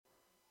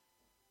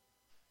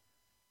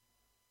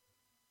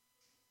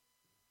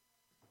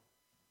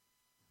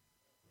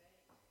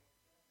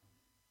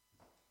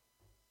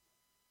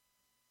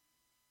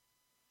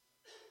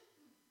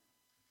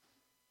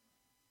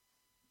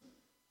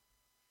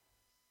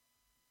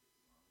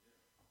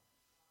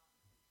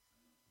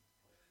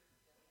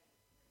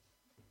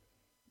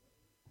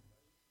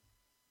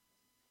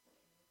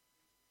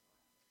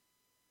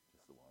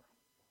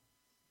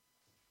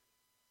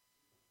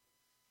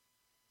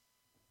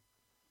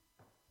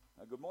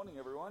Good morning,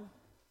 everyone.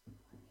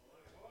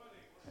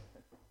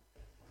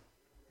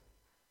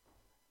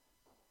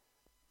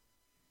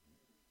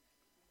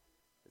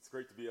 It's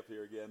great to be up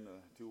here again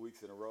 2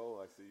 weeks in a row.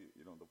 I see,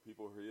 the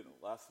people who were here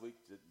last week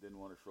didn't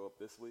want to show up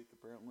this week,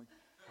 apparently.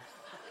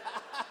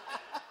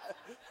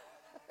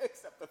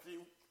 Except a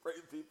few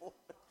brave people.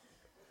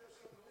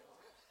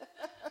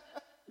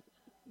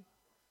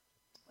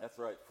 That's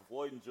right,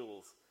 Floyd and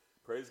Jules.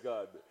 Praise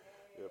God.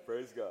 Yeah,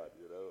 praise God,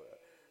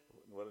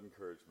 What an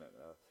encouragement.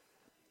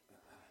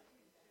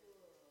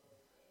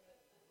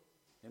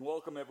 And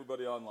welcome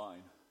everybody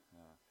online.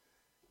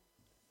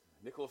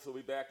 Nicholas will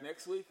be back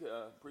next week,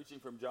 preaching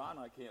from John.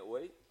 I can't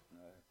wait.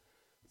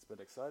 It's been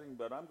exciting,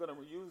 but I'm going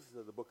to use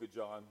the book of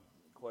John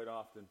quite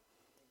often.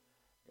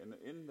 And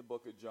in the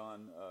book of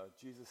John,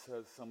 Jesus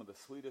says some of the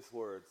sweetest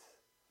words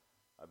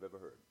I've ever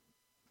heard.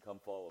 Come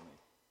follow me.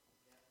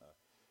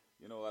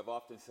 I've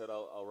often said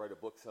I'll write a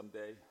book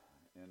someday,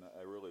 and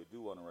I really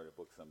do want to write a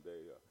book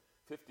someday.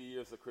 50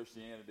 years of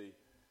Christianity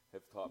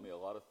have taught me a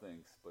lot of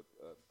things, but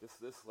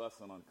this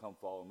lesson on come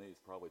follow me has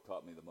probably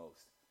taught me the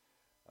most.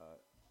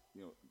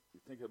 You're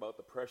thinking about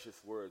the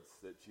precious words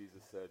that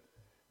Jesus said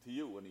to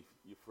you when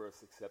you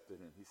first accepted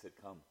him. He said,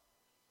 come,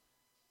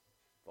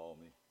 follow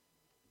me.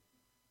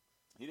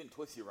 He didn't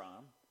twist your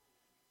arm.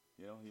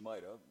 He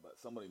might have, but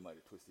somebody might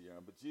have twisted your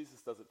arm. But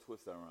Jesus doesn't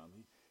twist our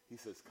arm. He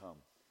says,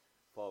 come,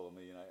 follow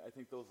me. And I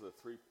think those are the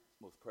three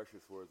most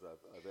precious words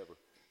I've ever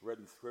read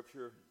in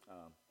Scripture.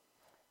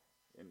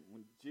 And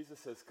when Jesus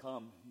says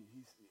come,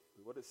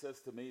 what it says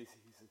to me is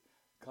he says,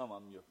 come,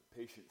 I'm your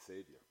patient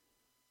Savior.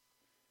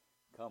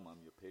 Come, I'm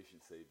your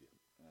patient Savior.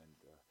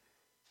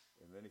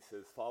 And then he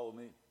says, follow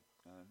me.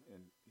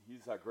 And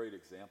he's our great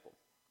example.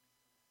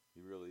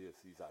 He really is.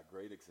 He's our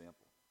great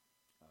example.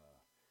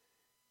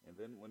 And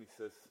then when he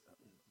says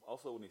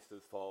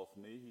follow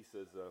me, he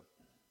says,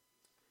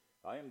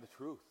 I am the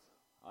truth.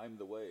 I am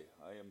the way.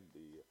 I am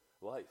the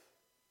life.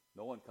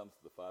 No one comes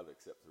to the Father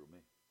except through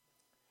me.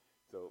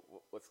 So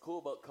what's cool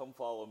about come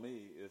follow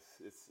me is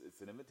it's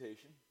an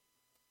invitation.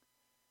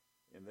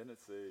 And then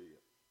it's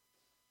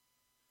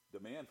a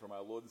demand from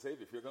our Lord and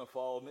Savior. If you're going to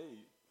follow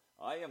me,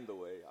 I am the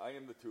way, I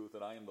am the truth,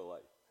 and I am the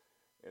life.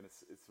 And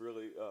it's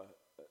really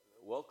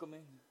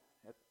welcoming,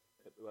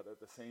 but at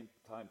the same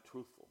time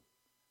truthful.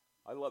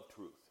 I love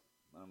truth.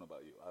 I don't know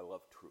about you. I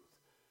love truth.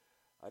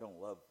 I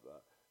don't love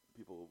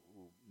people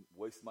who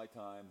waste my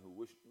time, who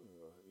wish,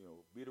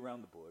 beat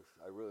around the bush.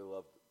 I really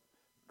love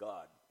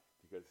God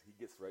because he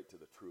gets right to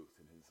the truth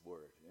in his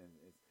word. And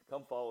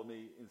come follow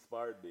me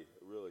inspired me,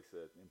 it really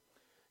said.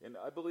 And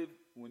I believe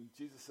when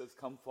Jesus says,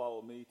 come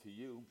follow me to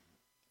you,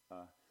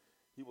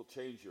 he will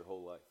change your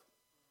whole life.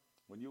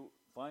 When you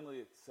finally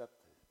accept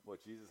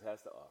what Jesus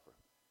has to offer,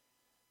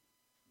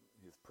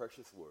 his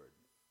precious word,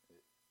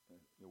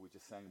 we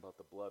just sang about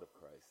the blood of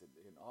Christ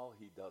and all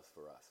he does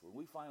for us. When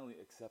we finally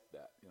accept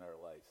that in our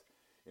lives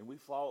and we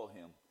follow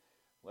him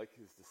like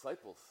his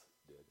disciples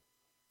did,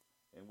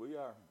 and we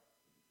are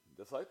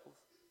disciples,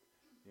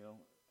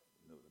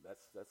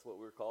 that's what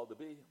we're called to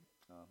be,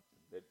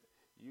 that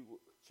you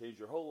change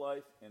your whole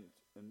life, and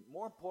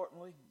more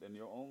importantly than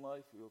your own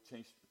life, you'll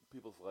change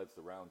people's lives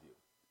around you.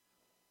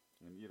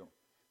 And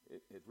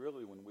it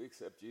really, when we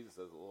accept Jesus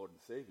as the Lord and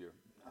Savior,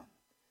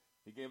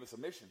 he gave us a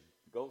mission: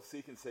 go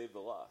seek and save the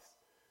lost.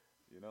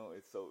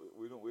 It's so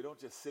we don't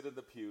just sit in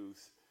the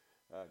pews,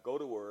 go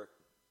to work,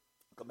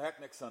 come back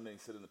next Sunday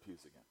and sit in the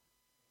pews again.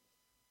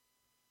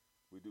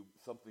 We do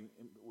something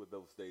with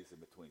those days in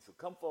between. So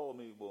come follow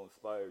me will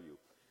inspire you.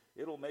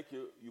 It'll make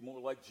you more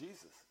like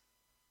Jesus.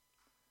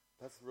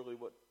 That's really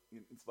what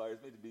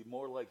inspires me, to be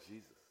more like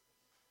Jesus.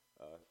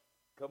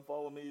 Come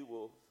follow me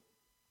will,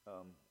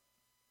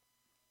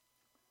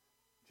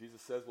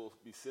 Jesus says we'll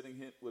be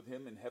sitting with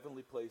him in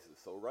heavenly places.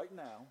 So right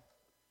now,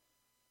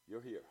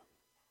 you're here.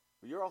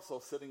 But you're also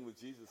sitting with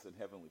Jesus in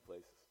heavenly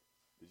places.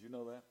 Did you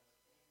know that?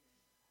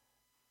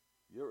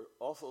 You're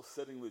also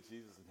sitting with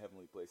Jesus in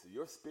heavenly places.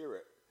 Your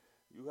spirit,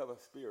 you have a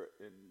spirit,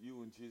 and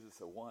you and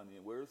Jesus are one.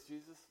 And where is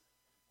Jesus?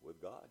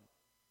 With God.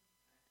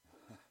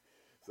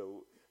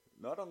 So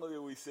not only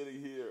are we sitting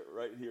here,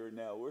 right here and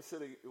now, we're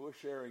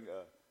sharing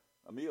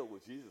a meal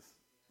with Jesus,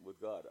 with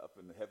God, up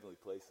in the heavenly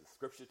places.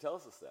 Scripture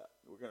tells us that.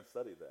 We're going to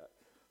study that.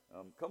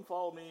 Come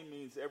follow me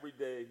means every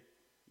day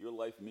your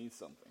life means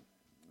something.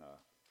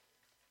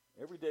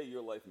 Every day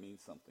your life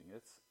means something.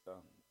 It's,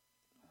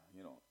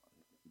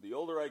 the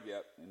older I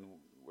get, and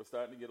we're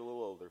starting to get a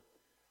little older,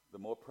 the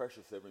more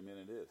precious every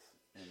minute is.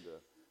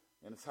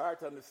 And it's hard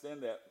to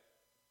understand that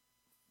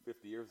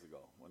 50 years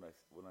ago when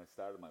I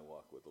started my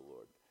walk with the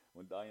Lord.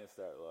 When Diane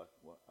started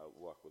our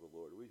walk with the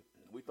Lord,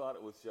 we thought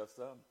it was just,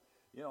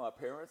 our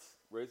parents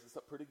raised us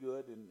up pretty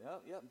good, and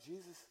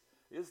Jesus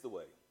is the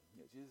way.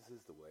 Yeah, Jesus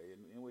is the way.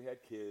 And we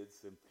had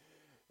kids,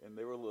 and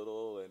they were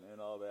little,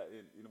 and all that.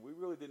 And we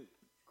really didn't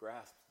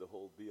grasp the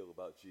whole deal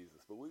about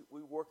Jesus, but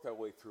we worked our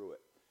way through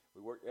it.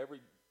 We worked every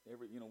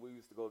we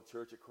used to go to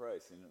Church of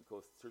Christ, and of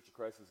course Church of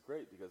Christ was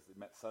great because they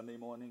met Sunday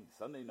morning,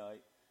 Sunday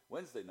night,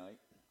 Wednesday night,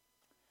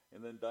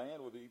 and then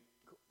Diane would be,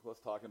 of course,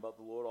 talking about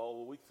the Lord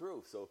all the week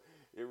through. So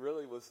it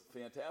really was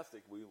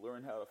fantastic. We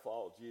learned how to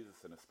follow Jesus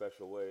in a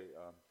special way,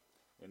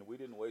 and we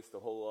didn't waste a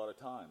whole lot of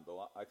time,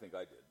 though I think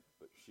I did,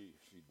 but she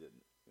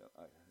didn't.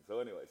 So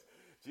anyways,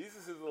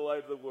 Jesus is the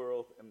light of the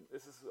world, and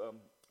this is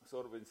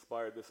sort of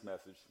inspired this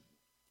message.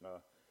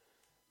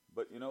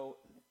 But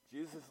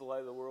Jesus is the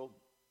light of the world,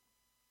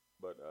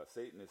 but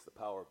Satan is the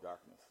power of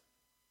darkness.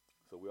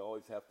 So we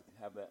always have to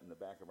have that in the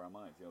back of our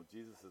minds.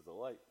 Jesus is the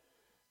light.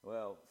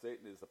 Well,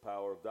 Satan is the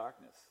power of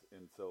darkness.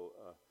 And so,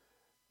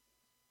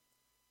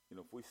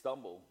 if we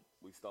stumble,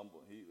 we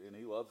stumble.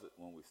 He loves it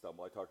when we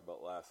stumble. I talked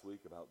about last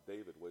week about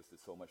David wasted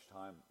so much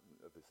time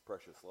of his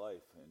precious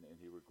life, and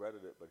he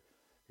regretted it. But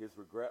his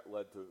regret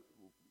led to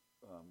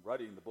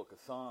writing the book of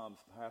Psalms,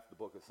 half the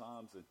book of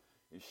Psalms,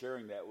 and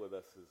sharing that with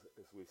us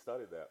as we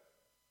studied that.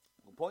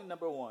 Well, point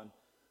number one,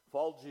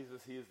 follow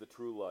Jesus. He is the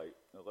true light.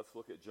 Now let's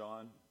look at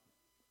John,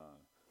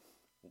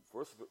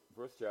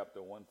 first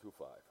chapter, 1 through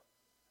 5.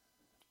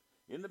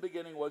 In the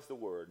beginning was the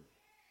Word,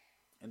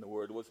 and the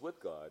Word was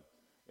with God,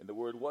 and the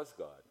Word was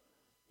God.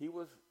 He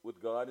was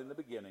with God in the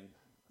beginning.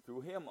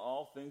 Through him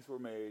all things were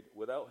made.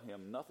 Without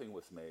him nothing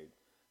was made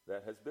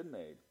that has been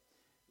made.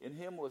 In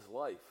him was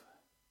life.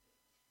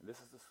 And this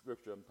is the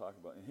scripture I'm talking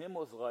about. In him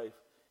was life,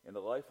 and the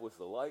life was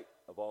the light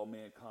of all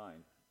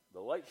mankind. The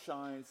light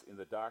shines in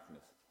the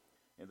darkness,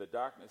 and the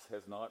darkness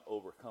has not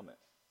overcome it.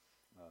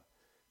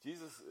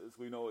 Jesus, as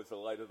we know, is the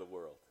light of the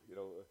world.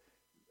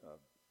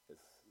 As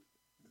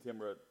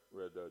Tim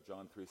read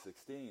John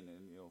 3:16,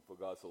 and for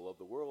God so loved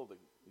the world,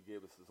 he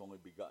gave us his only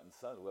begotten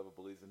Son. Whoever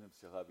believes in him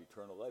shall have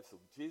eternal life. So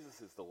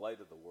Jesus is the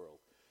light of the world.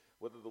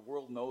 Whether the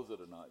world knows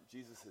it or not,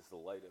 Jesus is the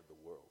light of the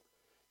world.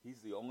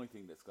 He's the only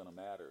thing that's going to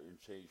matter and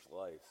change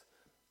lives.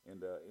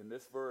 And in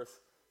this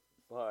verse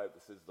 5,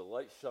 it says, the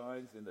light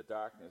shines in the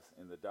darkness,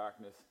 and the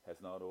darkness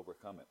has not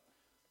overcome it.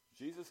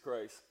 Jesus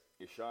Christ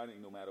is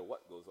shining no matter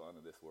what goes on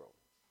in this world.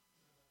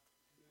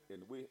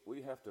 And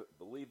we have to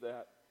believe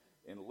that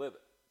and live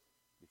it.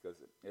 Because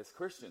as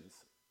Christians,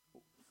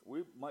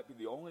 we might be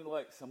the only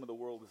light some of the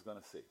world is going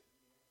to see.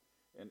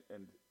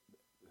 And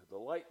the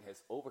light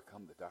has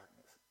overcome the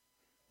darkness.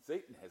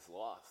 Satan has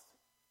lost.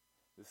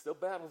 There's still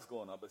battles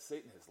going on, but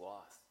Satan has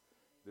lost.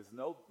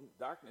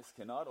 Darkness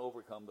cannot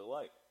overcome the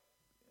light.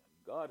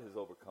 God has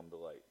overcome the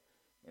light.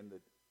 And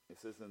it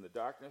says, in the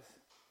darkness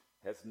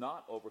has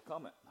not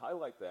overcome it.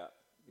 Highlight that,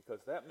 because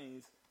that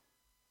means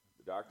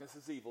the darkness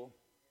is evil,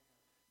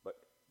 but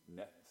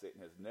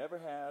Satan never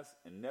has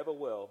and never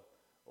will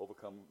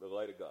overcome the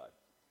light of God.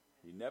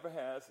 He never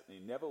has and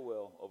he never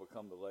will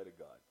overcome the light of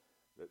God.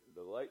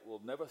 The light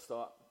will never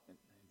stop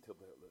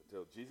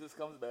until Jesus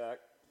comes back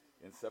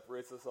and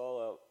separates us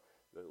all out.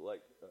 The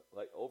light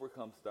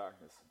overcomes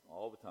darkness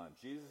all the time.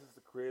 Jesus is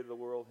the creator of the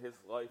world. His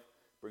life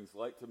brings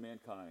light to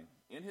mankind.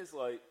 In his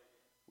light,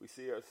 we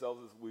see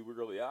ourselves as we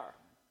really are.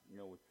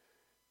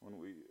 When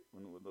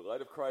the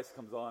light of Christ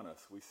comes on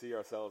us, we see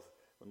ourselves,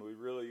 when we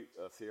really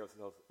see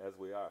ourselves as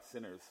we are,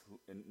 sinners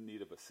in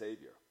need of a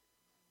Savior.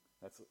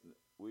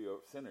 We are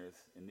sinners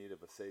in need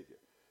of a Savior.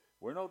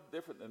 We're no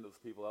different than those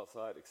people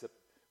outside, except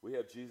we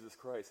have Jesus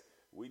Christ.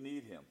 We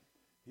need him.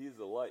 He is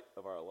the light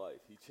of our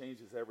life. He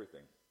changes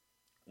everything.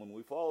 When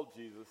we follow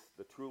Jesus,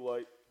 the true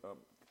light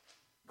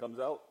comes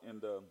out,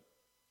 and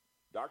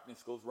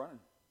darkness goes running.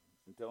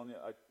 I'm telling you,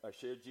 I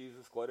share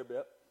Jesus quite a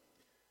bit,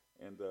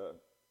 and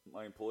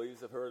my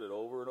employees have heard it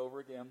over and over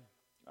again,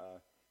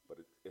 but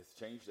it's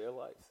changed their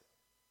lives.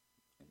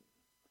 And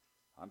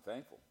I'm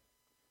thankful.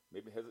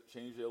 Maybe it hasn't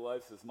changed their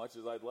lives as much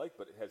as I'd like,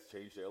 but it has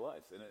changed their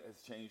lives, and it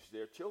has changed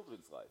their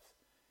children's lives.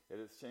 It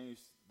has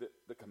changed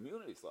the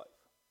community's life.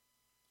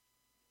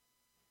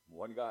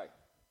 One guy,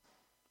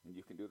 and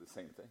you can do the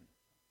same thing.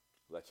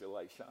 Let your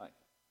light shine.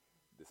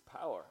 There's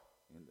power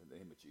in the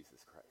name of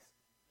Jesus Christ.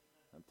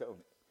 I'm telling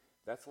you.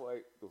 That's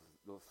why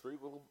those three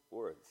little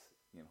words,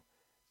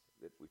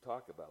 that we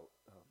talk about,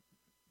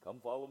 come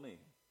follow me.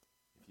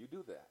 If you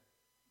do that,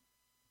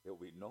 there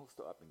will be no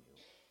stopping you.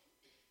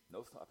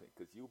 No stopping,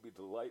 because you'll be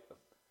the light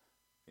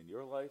in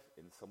your life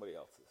and in somebody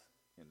else's.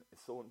 And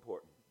it's so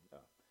important.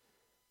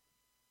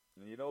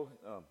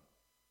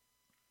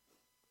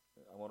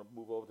 I want to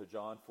move over to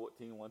John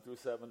 14, 1 through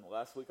 7.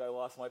 Last week I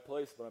lost my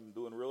place, but I'm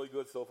doing really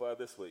good so far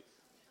this week.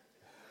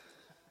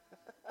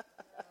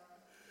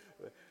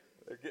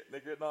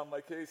 They're getting on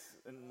my case,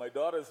 and my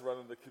daughter's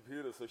running the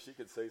computer so she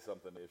can say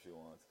something if she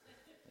wants.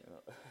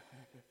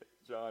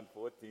 John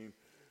 14,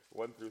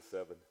 1 through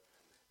 7.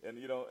 And,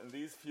 in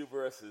these few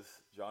verses,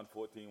 John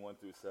 14, 1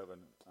 through 7,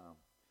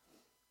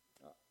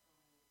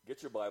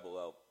 get your Bible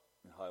out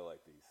and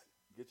highlight these.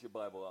 Get your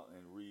Bible out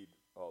and read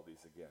all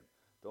these again.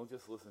 Don't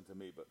just listen to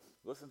me, but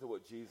listen to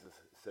what Jesus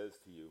says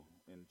to you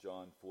in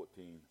John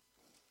 14,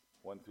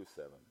 1 through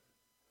 7.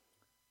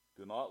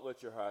 Do not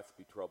let your hearts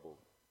be troubled.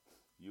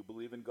 You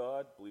believe in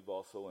God, believe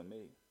also in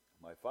me.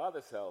 My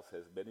Father's house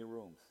has many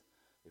rooms.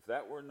 If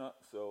that were not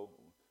so,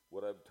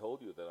 would I have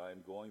told you that I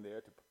am going there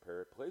to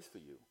prepare a place for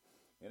you?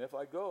 And if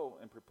I go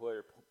and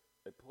prepare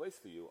a place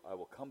for you, I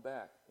will come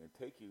back and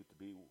take you to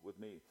be with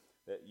me,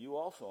 that you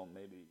also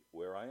may be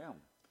where I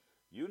am.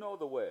 You know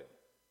the way.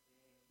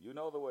 You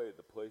know the way,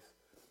 the place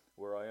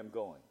where I am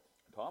going."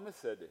 Thomas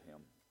said to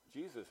him,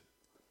 "Jesus,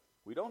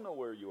 we don't know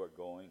where you are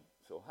going,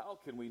 so how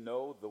can we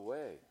know the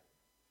way?"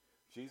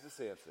 Jesus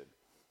answered,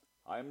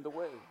 "I am the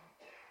way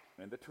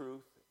and the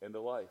truth and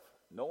the life.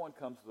 No one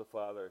comes to the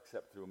Father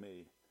except through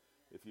me.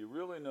 If you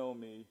really know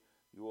me,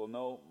 you will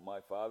know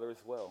my Father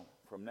as well.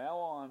 From now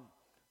on,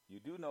 you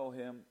do know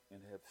him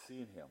and have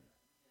seen him."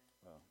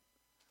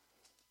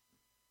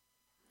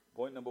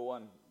 Point number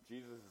one,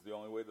 Jesus is the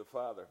only way to the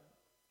Father.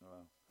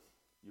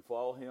 You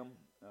follow him,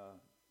 you're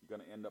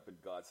going to end up in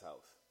God's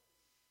house.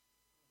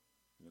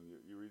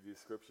 You read these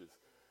scriptures.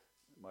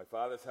 "My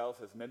Father's house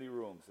has many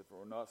rooms. If it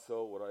were not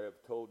so, would I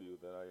have told you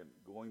that I am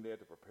going there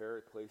to prepare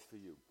a place for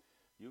you?"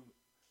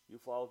 You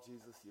follow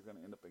Jesus, you're going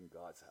to end up in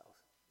God's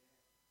house.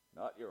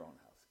 Not your own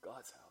house,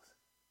 God's house.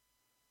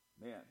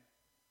 Man,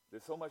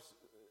 there's so much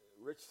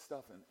rich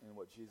stuff in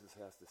what Jesus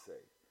has to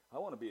say. I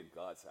want to be in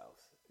God's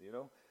house,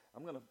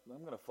 I'm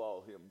gonna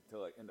follow him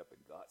until I end up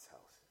in God's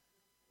house.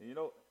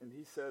 And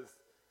he says,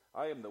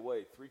 "I am the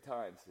way," 3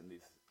 times in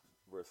these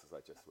verses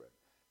I just read.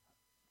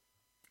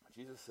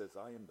 Jesus says,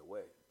 "I am the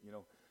way."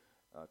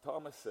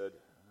 Thomas said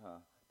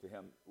to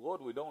him,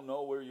 "Lord, we don't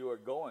know where you are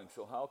going,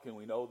 so how can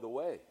we know the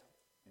way?"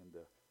 And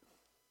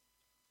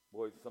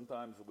boy,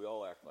 sometimes we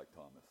all act like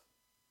Thomas.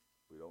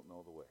 We don't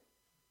know the way.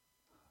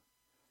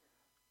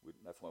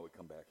 That's why we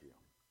come back here.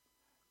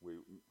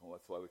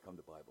 That's why we come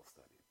to Bible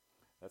study.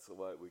 That's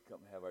why we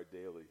come have our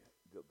daily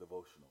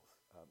devotionals.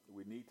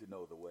 We need to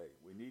know the way.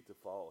 We need to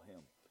follow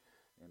him.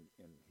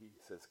 And he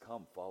says,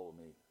 "Come, follow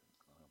me."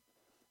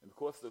 And of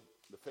course,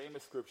 the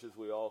famous scriptures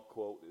we all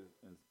quote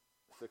in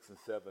 6 and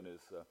 7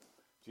 is,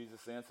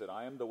 Jesus answered,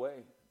 "I am the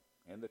way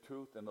and the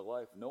truth and the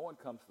life. No one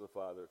comes to the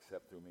Father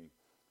except through me.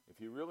 If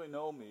you really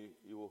know me,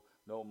 you will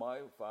know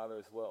my Father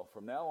as well.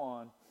 From now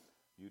on,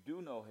 you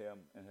do know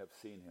him and have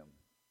seen him."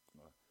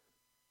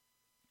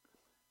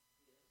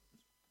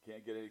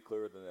 Can't get any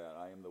clearer than that.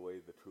 I am the way,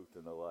 the truth,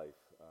 and the life.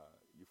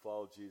 You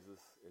follow Jesus,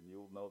 and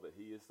you'll know that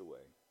he is the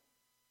way.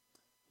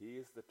 He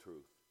is the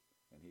truth,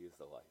 and he is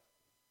the life.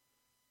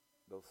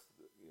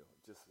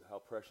 Just how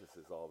precious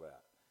is all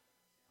that.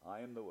 I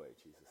am the way,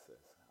 Jesus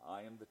says.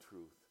 I am the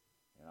truth,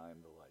 and I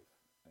am the life.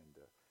 And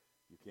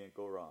you can't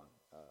go wrong.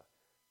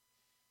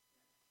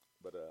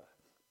 But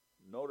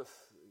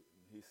notice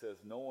he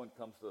says, "No one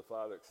comes to the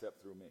Father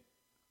except through me."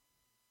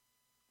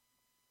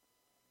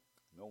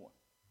 No one.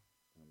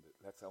 And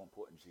that's how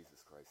important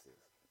Jesus Christ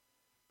is.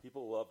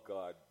 People love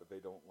God, but they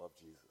don't love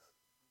Jesus.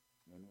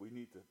 And we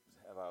need to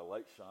have our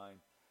light shine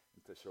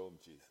and to show them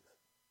Jesus.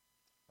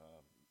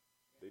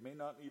 They may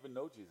not even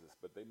know Jesus,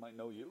 but they might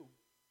know you.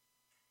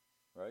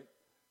 Right?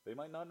 They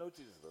might not know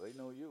Jesus, but they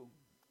know you.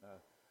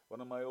 One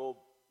of my old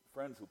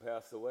friends who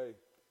passed away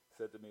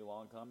said to me a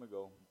long time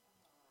ago,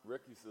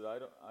 "Rick," he said,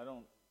 I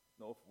don't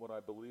know what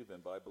I believe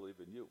in, but I believe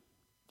in you."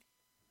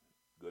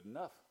 Good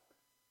enough.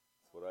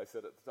 That's what I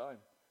said at the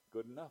time.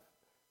 Good enough.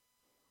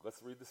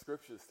 Let's read the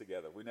scriptures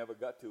together. We never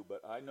got to,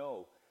 but I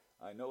know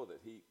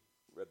that he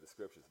read the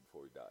scriptures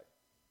before he died.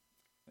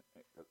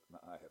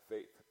 I have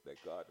faith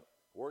that God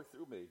worked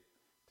through me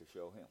to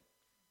show him.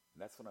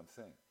 And that's what I'm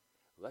saying.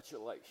 Let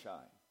your light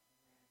shine.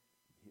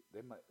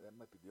 That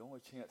might be the only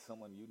chance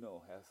someone you know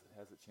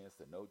has a chance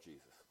to know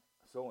Jesus.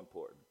 So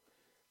important.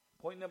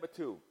 Point number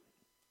 2.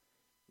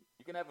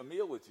 You can have a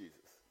meal with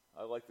Jesus.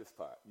 I like this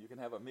part. You can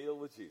have a meal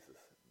with Jesus.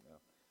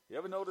 You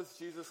ever notice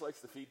Jesus likes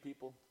to feed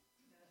people?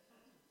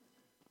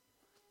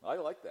 I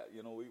like that.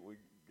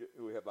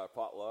 We have our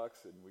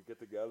potlucks and we get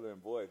together,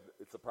 and boy,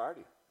 it's a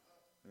party.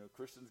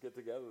 Christians get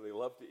together. They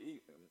love to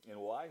eat. And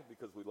why?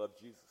 Because we love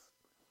Jesus.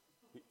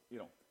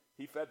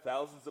 He fed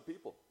thousands of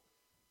people.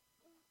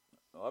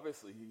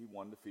 Obviously, he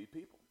wanted to feed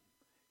people.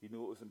 He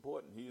knew it was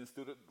important. He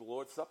instituted the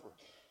Lord's Supper.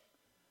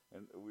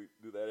 And we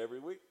do that every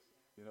week.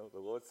 The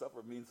Lord's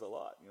Supper means a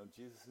lot.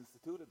 Jesus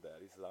instituted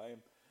that. He said, "I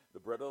am the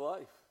bread of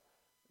life.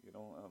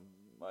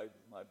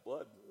 My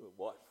blood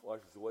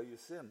washes away your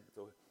sin."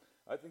 So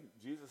I think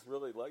Jesus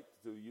really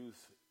liked to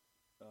use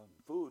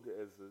food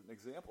as an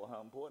example of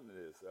how important it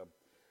is.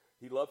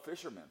 He loved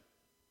fishermen.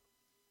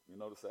 You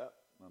notice that?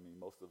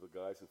 Most of the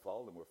guys who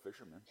followed him were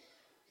fishermen.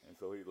 And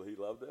so he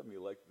loved them. He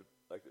liked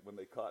it when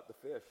they caught the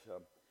fish.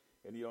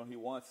 And he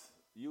wants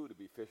you to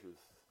be fishers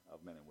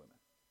of men and women.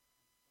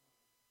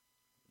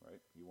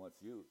 Right? He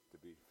wants you to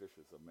be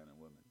fishers of men and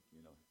women.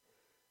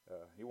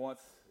 He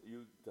wants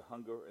you to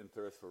hunger and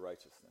thirst for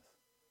righteousness.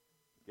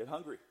 Get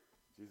hungry.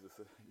 Jesus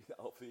said,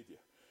 "I'll feed you."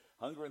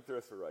 Hunger and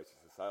thirst for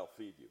righteousness, I'll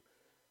feed you.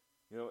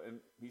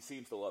 And he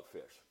seems to love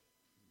fish.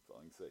 That's all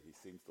I can say. He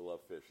seems to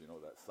love fish.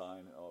 That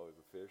sign, "Oh, there's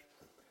a fish."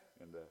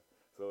 And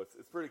so it's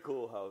pretty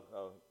cool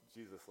how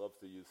Jesus loves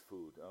to use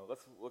food.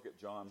 Let's look at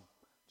John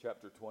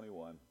chapter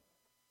 21,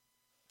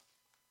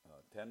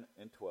 10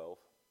 and 12.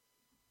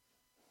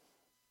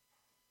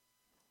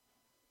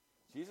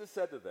 Jesus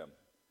said to them,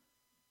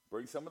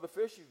 "Bring some of the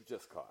fish you've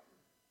just caught."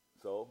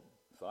 So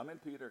Simon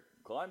Peter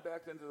climbed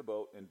back into the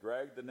boat and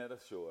dragged the net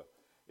ashore.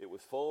 It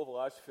was full of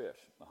large fish,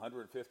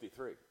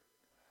 153.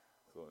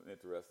 So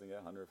interesting,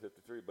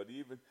 153. But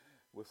even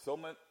with so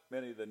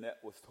many, the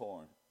net was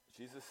torn.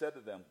 Jesus said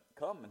to them,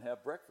 "Come and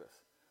have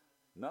breakfast."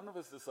 None of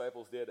his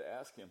disciples dared to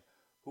ask him,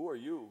 "Who are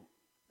you?"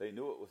 They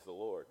knew it was the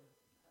Lord.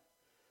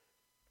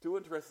 Two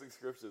interesting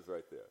scriptures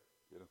right there.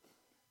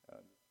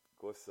 Of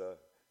course,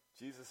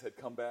 Jesus had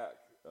come back,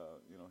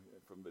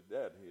 from the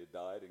dead. He had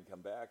died and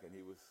come back, and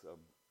he was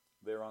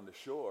there on the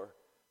shore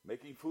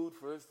making food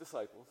for his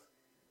disciples.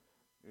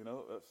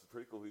 That's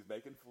pretty cool. He's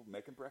making food,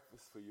 making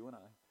breakfast for you and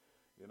I.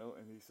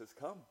 And he says,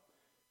 "Come."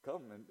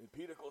 And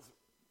Peter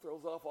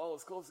throws off all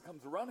his clothes and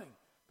comes running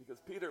because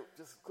Peter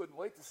just couldn't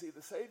wait to see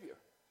the Savior.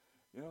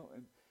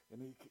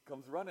 And he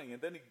comes running,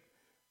 and then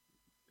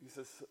he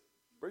says,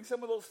 "Bring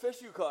some of those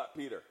fish you caught,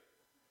 Peter."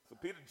 So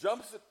Peter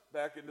jumps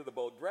back into the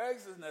boat,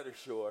 drags his net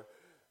ashore.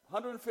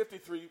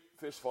 153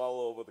 fish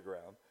fall over the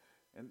ground.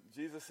 And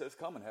Jesus says,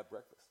 "Come and have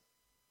breakfast."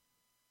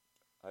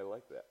 I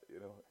like that,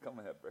 come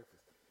and have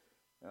breakfast.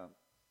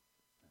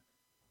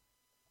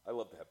 I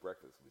love to have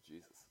breakfast with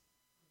Jesus.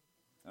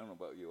 I don't know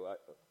about you.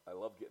 I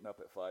love getting up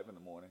at 5 in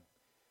the morning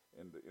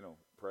and,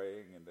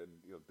 praying and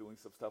then, doing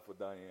some stuff with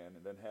Diane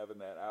and then having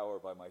that hour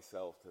by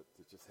myself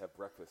to just have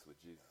breakfast with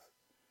Jesus.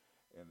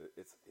 And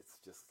it's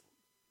just,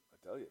 I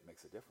tell you, it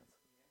makes a difference.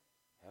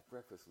 Have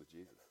breakfast with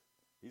Jesus.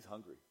 He's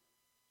hungry.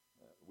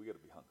 We got to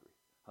be hungry.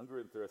 Hunger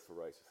and thirst for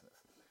righteousness.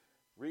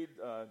 Read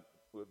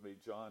with me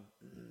John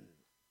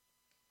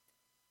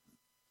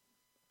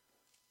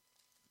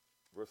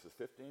verses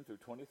 15 through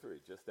 23,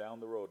 just down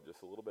the road,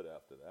 just a little bit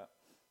after that.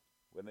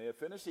 When they had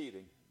finished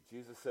eating,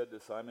 Jesus said to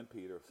Simon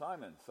Peter,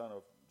 "Simon, son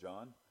of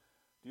John,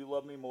 do you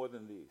love me more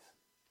than these?"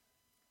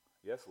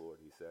 "Yes, Lord,"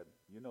 he said.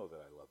 "You know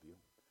that I love you."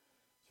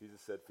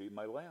 Jesus said, "Feed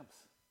my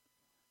lambs."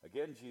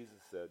 Again,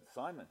 Jesus said,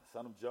 "Simon,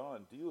 son of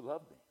John, do you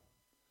love me?"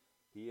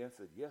 He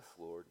answered, "Yes,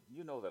 Lord,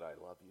 you know that I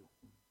love you."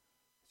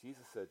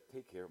 Jesus said,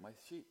 "Take care of my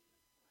sheep."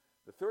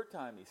 The third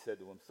time he said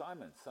to him,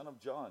 "Simon, son of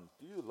John,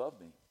 do you love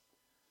me?"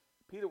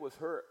 Peter was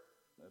hurt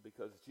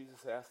because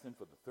Jesus asked him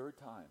for the third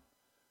time,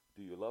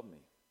 "Do you love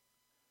me?"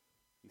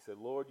 He said,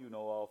 "Lord, you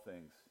know all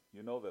things.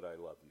 You know that I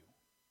love you."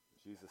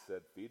 Jesus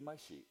said, "Feed my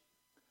sheep.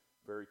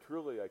 Very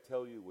truly I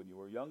tell you, when you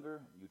were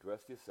younger, you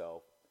dressed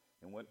yourself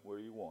and went where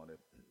you wanted.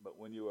 But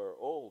when you are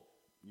old,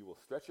 you will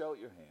stretch out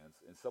your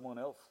hands, and someone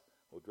else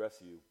will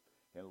dress you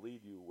and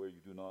lead you where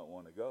you do not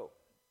want to go."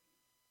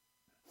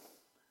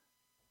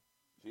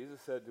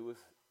 Jesus said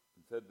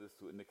this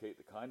to indicate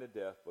the kind of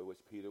death by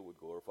which Peter would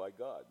glorify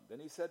God. Then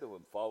he said to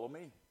him, "Follow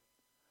me."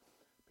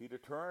 Peter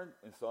turned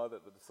and saw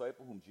that the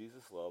disciple whom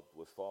Jesus loved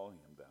was following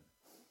him then.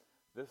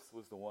 This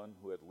was the one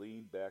who had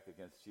leaned back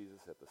against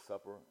Jesus at the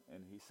supper,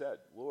 and he said,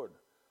 "Lord,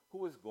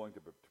 who is going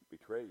to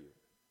betray you?"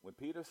 When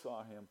Peter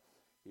saw him,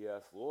 he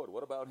asked, "Lord,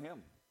 what about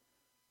him?"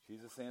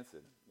 Jesus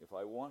answered, "If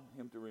I want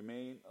him to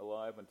remain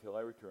alive until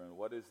I return,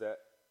 what is that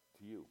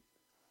to you?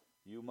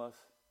 You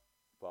must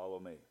follow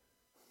me."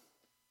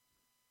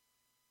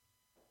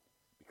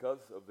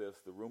 Because of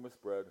this, the rumor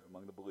spread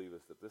among the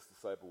believers that this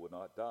disciple would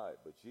not die.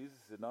 But Jesus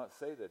did not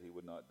say that he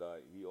would not die.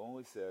 He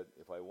only said,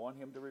 "If I want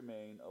him to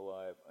remain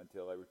alive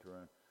until I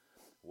return,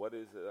 what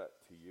is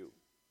that to you?"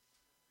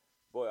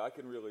 Boy, I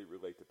can really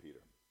relate to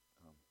Peter.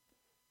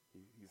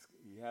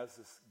 He has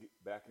this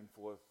back and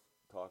forth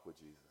talk with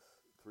Jesus.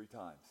 3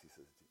 times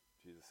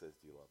Jesus says,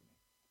 "Do you love me?"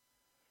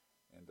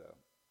 And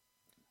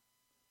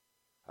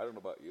I don't know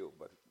about you,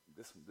 but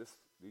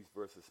these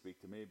verses speak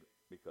to me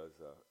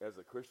because as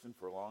a Christian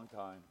for a long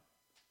time,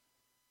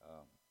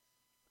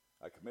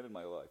 I committed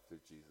my life to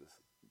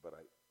Jesus, but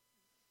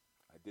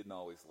I didn't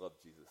always love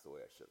Jesus the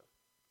way I should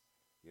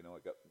have. I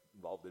got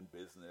involved in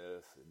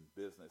business.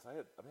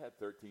 I've had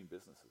 13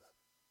 businesses.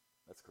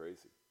 That's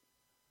crazy,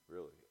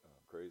 really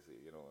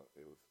crazy.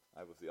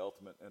 I was the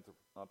ultimate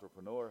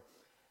entrepreneur,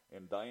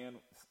 and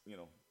Diane,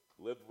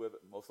 lived with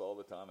it most all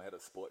the time. I had a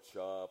sports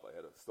shop, I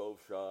had a stove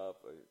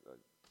shop, I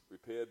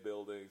repaired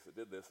buildings, I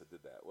did this, I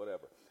did that,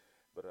 whatever.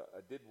 But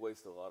I did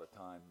waste a lot of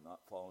time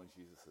not following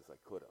Jesus as I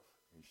could have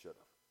and should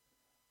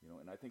have.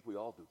 And I think we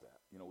all do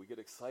that. We get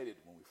excited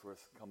when we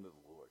first come to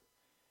the Lord,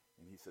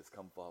 and he says,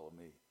 "Come follow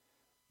me."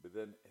 But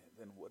then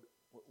what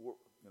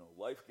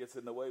life gets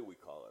in the way, we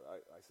call it.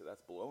 I said,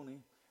 that's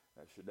baloney.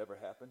 That should never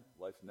happen.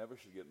 Life never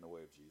should get in the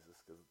way of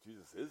Jesus, because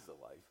Jesus is the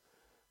life.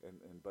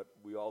 But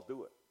we all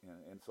do it.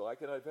 And so I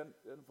can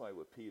identify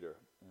with Peter.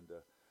 And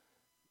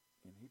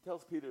he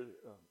tells Peter,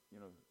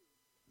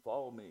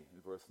 follow me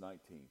in verse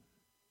 19.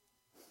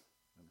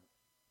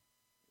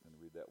 And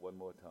read that one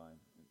more time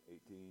in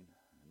 18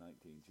 and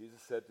 19.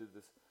 Jesus said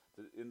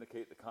to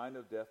indicate the kind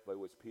of death by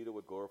which Peter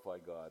would glorify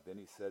God. Then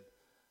he said,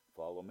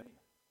 "Follow me."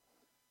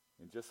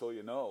 And just so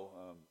you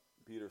know,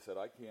 Peter said,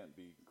 "I can't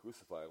be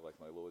crucified like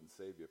my Lord and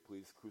Savior.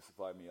 Please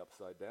crucify me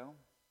upside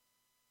down."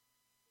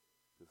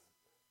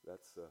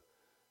 That's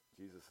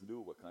Jesus knew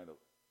what kind of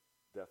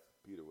death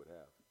Peter would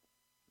have.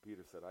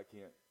 Peter said,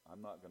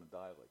 I'm not going to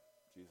die like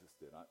Jesus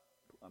did.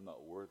 I'm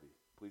not worthy.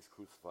 Please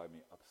crucify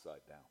me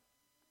upside down.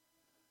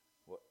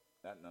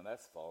 Now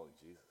that's following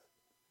Jesus.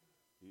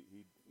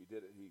 He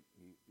did it.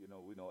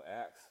 We know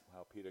Acts,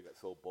 how Peter got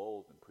so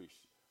bold and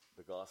preached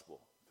the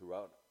gospel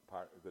throughout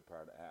a good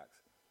part of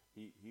Acts.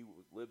 He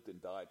lived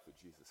and died for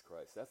Jesus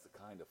Christ. That's the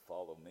kind of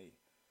follow me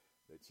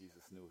that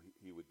Jesus knew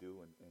he would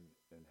do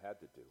and had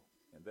to do.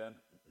 And then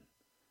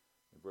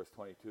in verse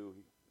 22,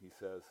 he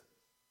says,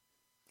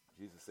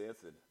 Jesus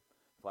answered,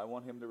 if I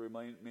want him to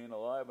remain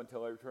alive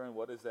until I return,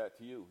 what is that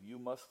to you? You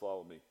must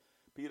follow me.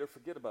 Peter,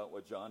 forget about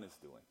what John is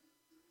doing.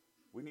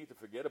 We need to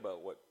forget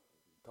about what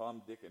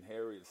Tom, Dick, and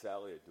Harry and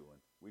Sally are doing.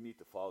 We need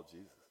to follow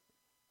Jesus.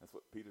 That's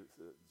what Jesus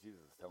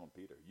is telling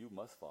Peter. You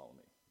must follow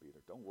me, Peter.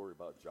 Don't worry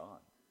about John.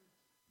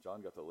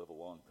 John got to live a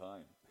long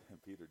time,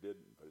 and Peter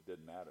didn't, but it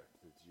didn't matter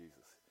to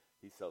Jesus.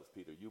 He tells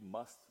Peter, you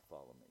must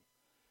follow me.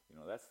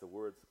 That's the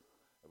words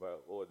of our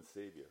Lord and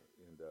Savior.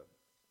 And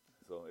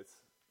so it's,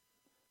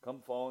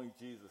 come following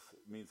Jesus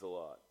means a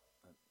lot.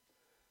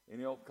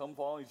 And come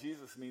following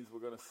Jesus means we're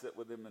going to sit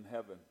with him in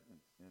heaven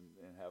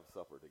and have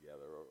supper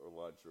together,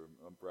 or lunch,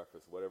 or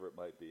breakfast, whatever it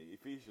might be.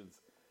 Ephesians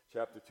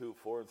chapter 2,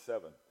 4 and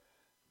 7.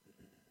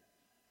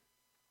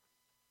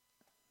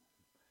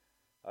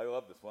 I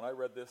love this. When I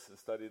read this and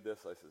studied this,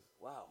 I said,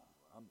 wow,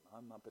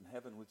 I'm up in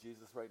heaven with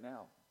Jesus right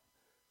now.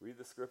 Read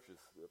the scriptures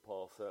that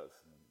Paul says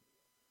in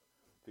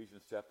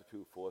Ephesians chapter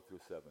 2, 4 through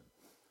 7.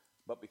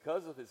 But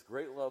because of his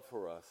great love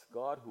for us,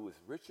 God, who is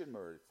rich in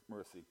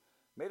mercy,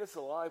 made us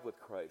alive with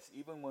Christ,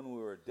 even when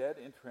we were dead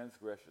in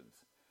transgressions.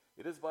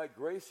 It is by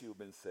grace you have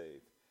been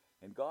saved.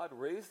 And God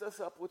raised us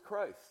up with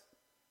Christ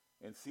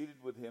and seated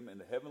with him in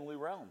the heavenly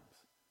realms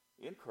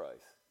in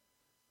Christ,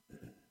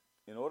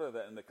 in order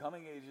that in the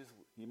coming ages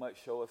he might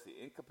show us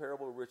the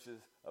incomparable riches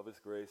of his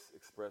grace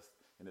expressed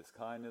in his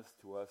kindness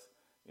to us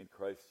in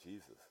Christ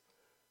Jesus.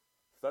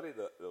 Study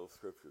those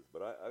scriptures,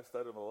 but I've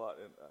studied them a lot,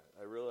 and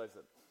I realize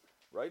that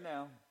right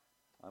now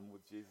I'm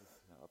with Jesus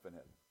up in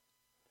heaven.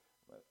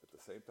 But at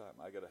the same time,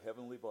 I got a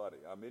heavenly body.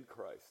 I'm in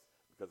Christ.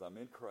 Because I'm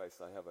in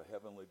Christ, I have a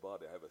heavenly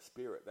body. I have a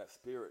spirit. That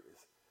spirit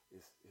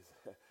is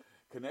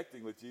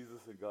connecting with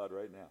Jesus and God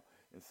right now.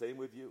 And same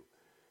with you.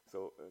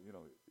 So,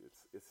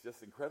 it's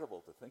just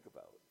incredible to think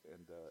about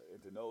and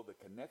to know the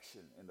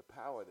connection and the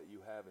power that you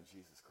have in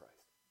Jesus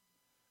Christ.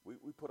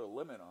 We put a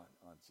limit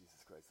on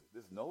Jesus Christ.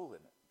 There's no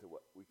limit to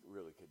what we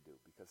really can do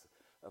because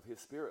of his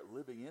spirit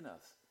living in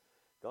us.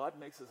 God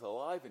makes us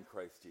alive in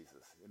Christ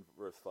Jesus in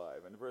verse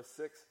 5. And in verse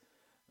 6,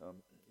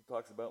 he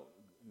talks about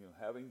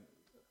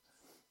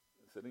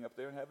sitting up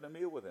there and having a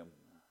meal with him.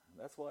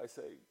 That's why I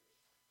say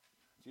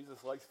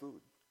Jesus likes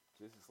food.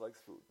 Jesus likes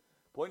food.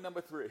 Point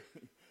number 3,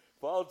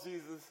 follow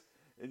Jesus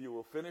and you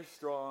will finish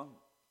strong.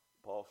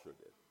 Paul sure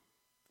did.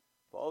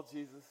 Follow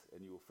Jesus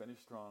and you will finish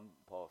strong.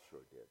 Paul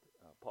sure did.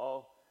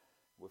 Paul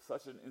was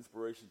such an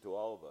inspiration to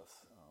all of us.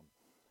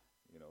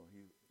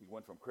 He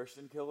went from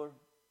Christian killer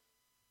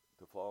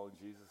to following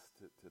Jesus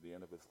to the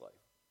end of his life.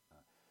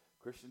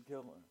 Christian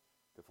killer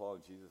to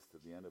following Jesus to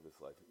the end of his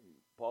life.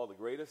 Paul, the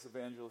greatest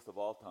evangelist of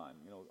all time.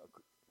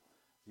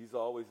 He's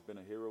always been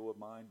a hero of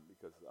mine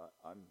because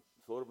I'm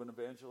sort of an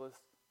evangelist,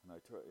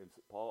 and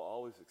Paul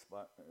always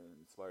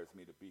inspires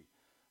me to be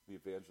the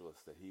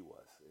evangelist that he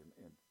was.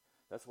 And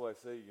that's why I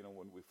say,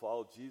 when we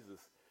follow Jesus,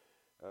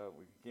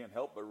 we can't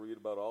help but read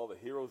about all the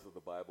heroes of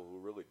the Bible who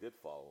really did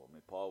follow him.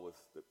 And Paul was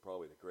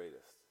probably the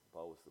greatest.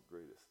 Paul was the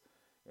greatest.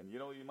 And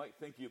you might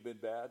think you've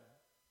been bad,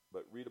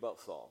 but read about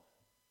Saul.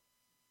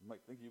 You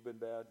might think you've been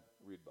bad,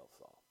 read about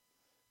Saul.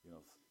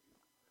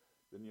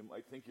 Then you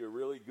might think you're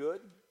really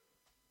good,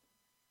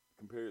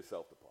 compare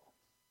yourself to Paul.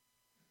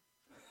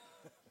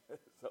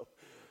 So,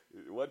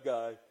 one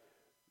guy,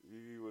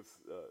 he was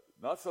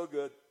not so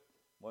good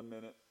one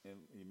minute, and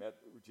he met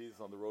Jesus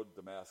on the road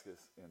to Damascus,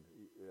 and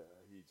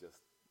he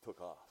just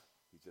took off.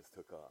 He just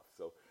took off.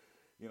 So,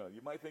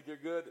 you might think you're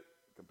good,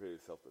 compare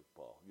yourself to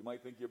Paul. You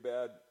might think you're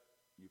bad,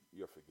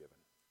 you're forgiven.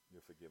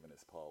 You're forgiven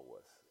as Paul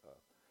was.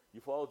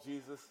 You follow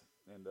Jesus,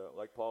 and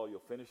like Paul, you'll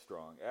finish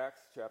strong.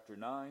 Acts chapter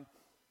 9,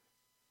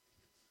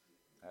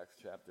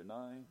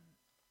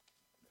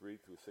 3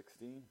 through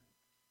 16.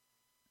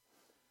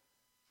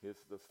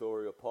 Here's the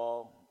story of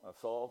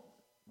Saul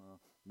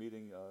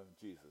meeting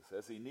Jesus.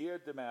 As he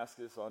neared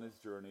Damascus on his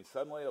journey,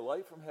 suddenly a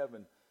light from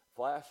heaven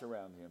flashed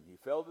around him. He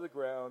fell to the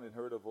ground and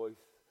heard a voice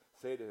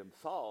say to him,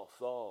 Saul,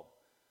 Saul,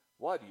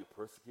 why do you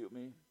persecute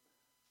me?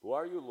 Who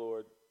are you,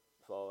 Lord?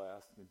 Saul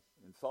asked.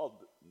 And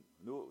Saul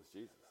knew it was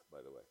Jesus, by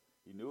the way.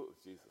 He knew it was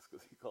Jesus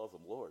because he calls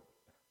him Lord.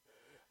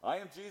 I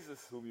am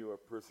Jesus whom you are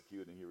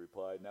persecuting, he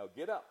replied. Now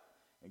get up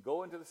and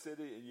go into the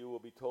city and you will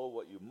be told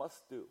what you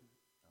must do.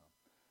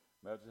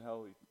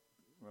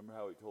 Remember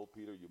how he told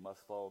Peter, you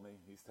must follow me?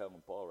 He's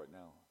telling Paul right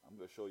now, I'm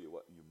going to show you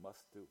what you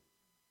must do.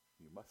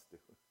 You must do.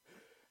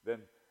 Then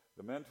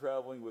the men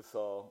traveling with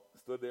Saul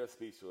stood there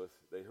speechless.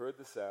 They heard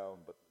the sound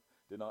but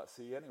did not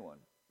see anyone.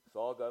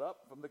 Saul got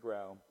up from the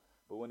ground,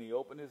 but when he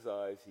opened his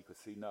eyes, he could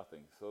see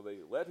nothing. So they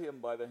led him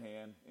by the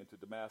hand into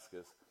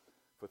Damascus.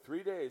 For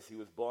 3 days he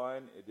was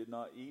blind and did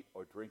not eat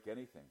or drink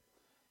anything.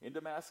 In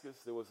Damascus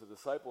there was a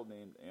disciple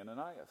named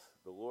Ananias.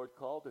 The Lord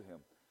called to him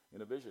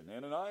in a vision,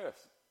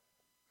 Ananias.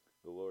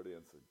 The Lord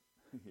answered.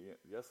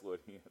 Yes, Lord,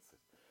 he answered.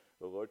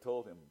 The Lord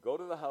told him, go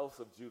to the house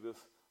of Judas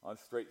on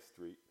Straight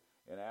Street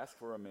and ask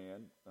for a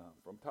man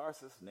from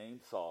Tarsus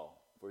named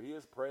Saul, for he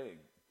is praying.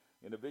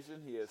 In a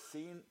vision, he has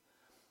seen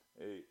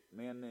a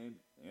man named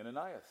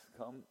Ananias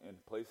come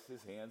and place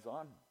his hands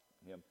on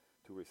him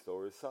to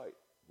restore his sight.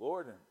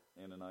 Lord,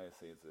 Ananias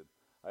answered,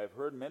 I have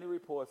heard many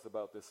reports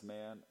about this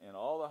man and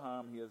all the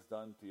harm he has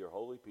done to your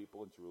holy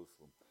people in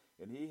Jerusalem.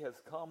 And he has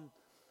come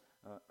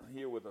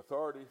here with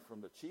authority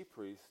from the chief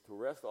priests to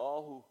arrest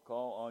all who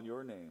call on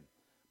your name.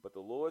 But the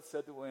Lord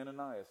said to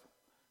Ananias,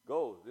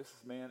 Go,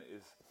 this man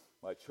is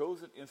my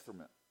chosen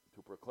instrument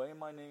to proclaim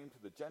my name to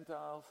the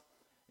Gentiles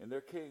and their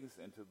kings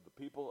and to the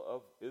people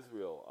of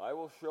Israel. I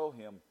will show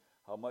him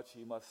how much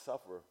he must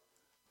suffer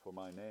for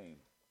my name.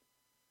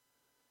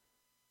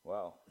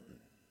 Wow.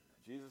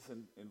 Jesus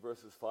in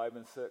verses 5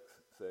 and 6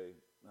 say,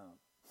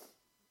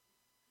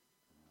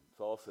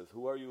 Saul says,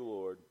 Who are you,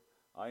 Lord?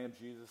 I am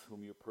Jesus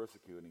whom you're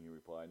persecuting, he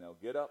replied. Now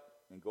get up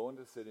and go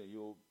into the city and you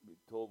will be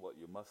told what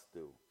you must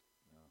do.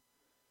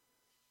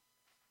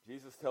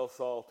 Jesus tells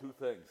Saul two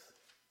things.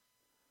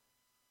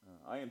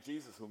 I am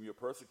Jesus whom you're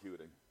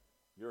persecuting.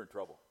 You're in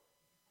trouble.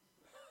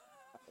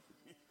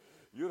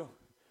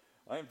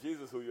 I am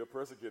Jesus who you're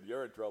persecuting.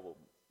 You're in trouble,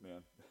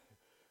 man.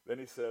 Then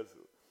he says,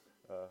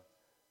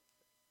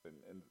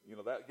 and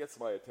that gets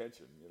my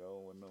attention,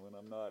 when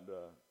I'm not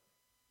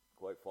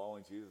quite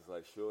following Jesus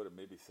I should, and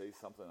maybe say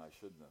something I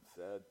shouldn't have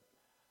said.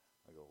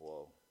 I go,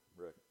 whoa,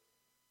 Rick,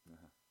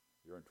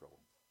 you're in trouble.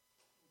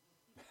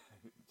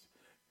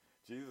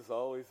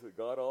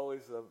 God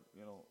always,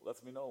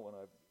 lets me know when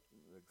I've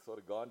sort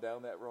of gone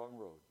down that wrong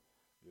road,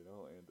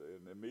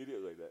 and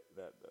immediately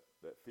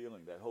that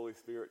feeling, that Holy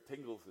Spirit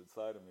tingles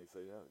inside of me. Say,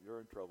 yeah, you're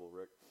in trouble,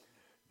 Rick.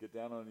 Get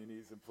down on your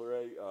knees and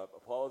pray.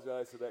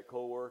 Apologize to that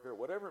coworker,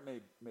 whatever it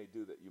may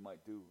do that you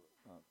might do,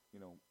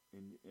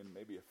 in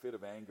maybe a fit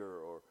of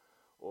anger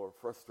or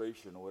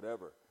frustration or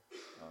whatever.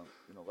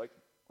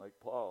 Like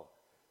Paul,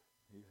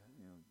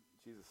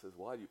 Jesus says,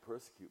 "Why do you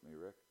persecute me,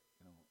 Rick?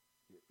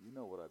 You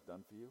know what I've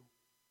done for you.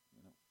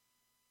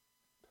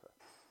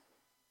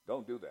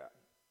 Don't do that.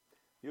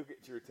 He'll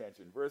get your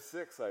attention." Verse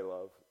 6, I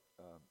love.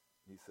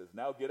 He says,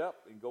 "Now get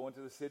up and go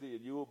into the city,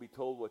 and you will be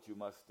told what you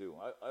must do."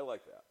 I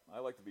like that. I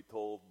like to be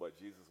told by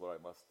Jesus what I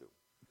must do.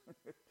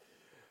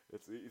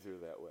 It's easier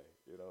that way.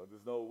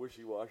 There's no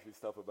wishy-washy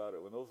stuff about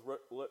it. When those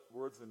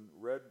words in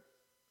red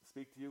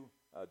speak to you,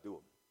 do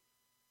them.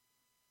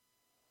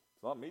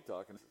 It's not me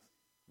talking.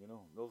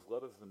 Those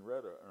letters in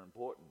red are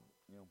important.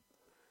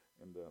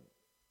 And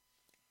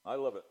I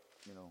love it.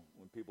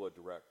 When people are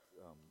direct.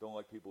 Don't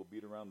like people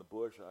beat around the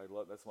bush.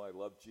 That's why I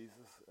love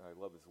Jesus. I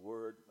love his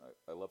word.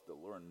 I love to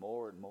learn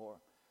more and more.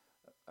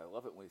 I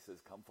love it when he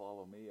says, "Come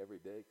follow me" every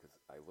day, because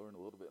I learn a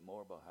little bit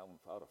more about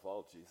how to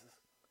follow Jesus.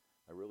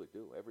 I really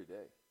do, every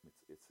day.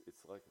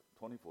 It's like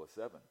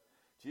 24/7.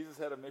 Jesus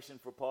had a mission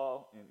for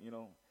Paul,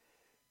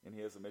 and he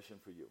has a mission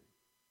for you.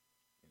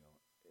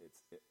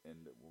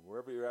 And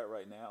wherever you're at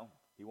right now,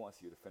 he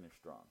wants you to finish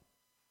strong.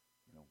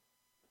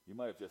 You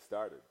might have just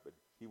started, but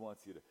he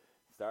wants you to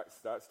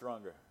start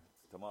stronger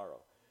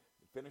tomorrow.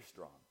 Finish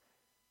strong.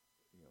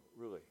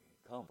 Really,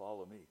 come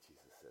follow me,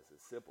 Jesus says.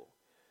 It's simple.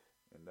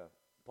 And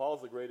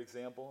Paul's a great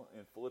example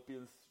in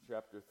Philippians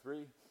chapter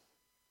 3,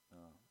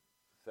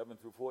 7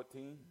 through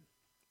 14.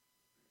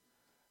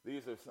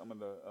 These are some of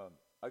the,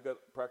 I got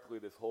practically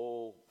this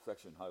whole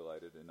section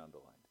highlighted and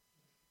underlined.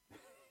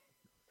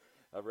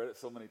 I've read it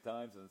so many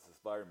times, and it's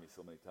inspired me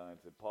so many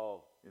times, and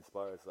Paul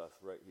inspires us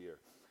right here.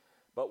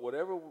 "But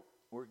whatever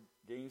were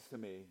gains to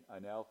me, I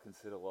now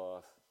consider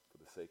loss for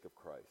the sake of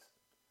Christ.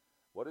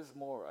 What is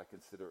more, I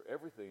consider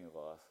everything a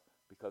loss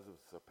because of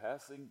the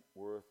surpassing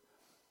worth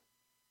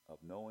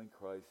of knowing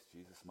Christ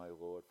Jesus my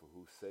Lord, for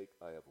whose sake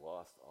I have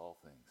lost all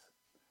things.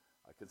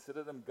 I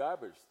consider them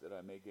garbage that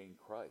I may gain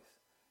Christ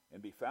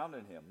and be found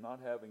in him,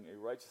 not having a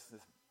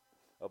righteousness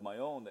of my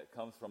own that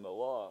comes from the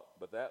law,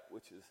 but that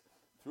which is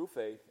through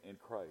faith in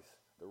Christ,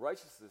 the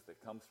righteousness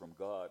that comes from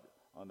God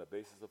on the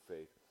basis of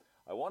faith.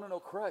 I want to know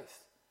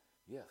Christ,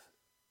 yes,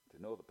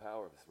 to know the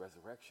power of his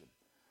resurrection,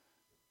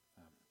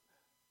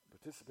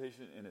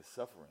 participation in his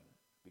suffering,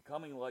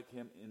 becoming like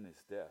him in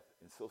his death,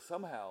 and so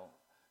somehow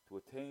to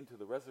attain to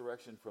the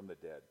resurrection from the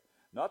dead.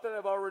 Not that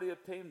I've already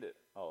obtained it,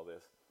 all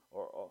this,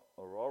 or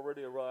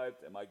already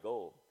arrived at my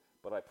goal,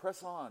 but I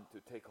press on to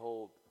take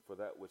hold for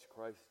that which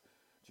Christ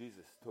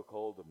Jesus took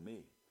hold of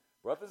me.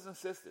 Brothers and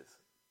sisters,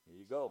 here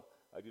you go.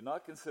 I do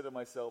not consider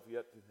myself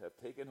yet to have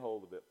taken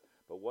hold of it,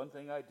 but one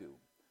thing I do,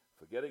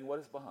 forgetting what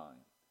is behind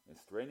and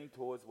straining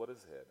towards what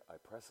is ahead, I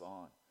press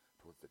on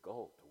towards the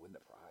goal to win the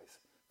prize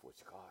for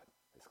which God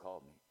has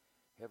called me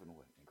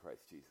heavenward in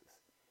Christ Jesus.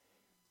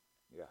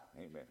 Yeah,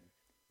 amen.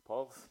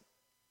 Paul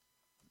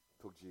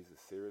took Jesus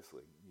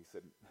seriously. He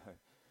said,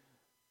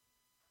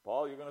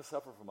 "Paul, you're going to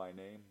suffer for my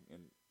name."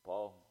 And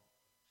Paul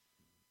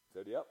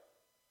said, "Yep,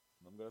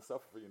 I'm going to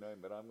suffer for your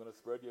name, but I'm going to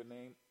spread your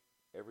name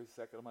every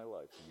second of my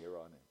life from here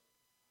on in.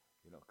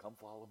 Come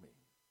follow me."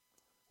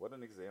 What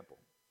an example.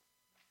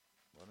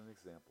 What an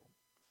example.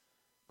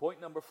 Point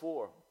number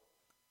 4,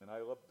 and I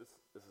love this.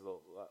 This is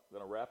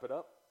going to wrap it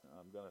up.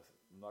 I'm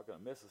not going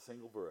to miss a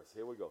single verse.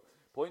 Here we go.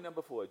 Point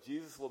number 4,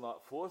 Jesus will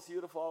not force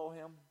you to follow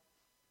him,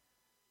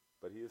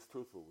 but he is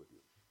truthful with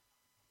you.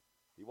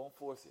 He won't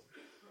force you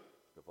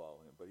to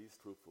follow him, but he's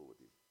truthful with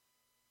you.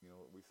 You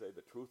know, we say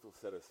the truth will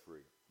set us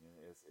free. You know,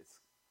 it's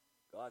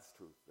God's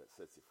truth that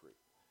sets you free.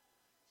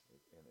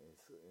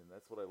 And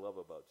that's what I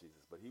love about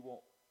Jesus. But he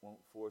won't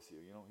force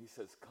you. You know, he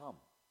says, come.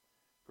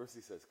 First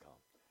he says, come.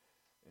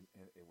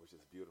 And which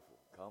is beautiful.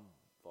 Come,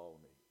 follow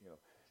me. You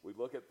know, we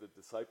look at the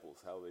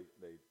disciples, how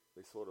they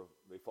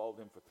followed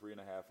him for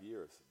 3.5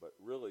 years. But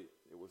really,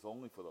 it was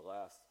only for the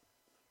last,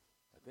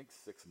 I think,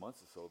 6 months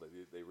or so that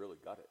they really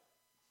got it.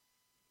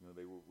 You know,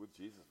 they were with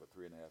Jesus for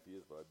 3.5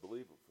 years, but I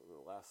believe for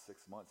the last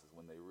 6 months is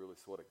when they really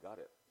sort of got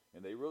it.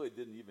 And they really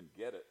didn't even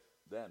get it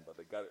then,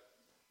 but they got it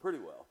pretty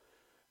well.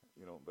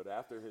 You know, but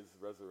after his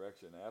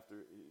resurrection,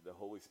 after the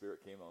Holy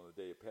Spirit came on the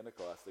day of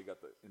Pentecost, they got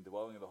the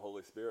indwelling of the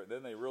Holy Spirit, and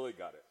then they really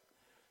got it.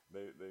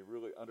 They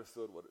really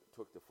understood what it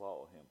took to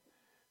follow him.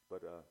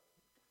 But,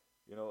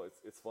 you know,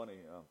 it's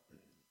funny.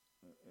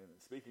 And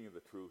speaking of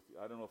the truth,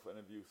 I don't know if any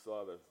of you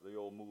saw the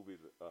old movie,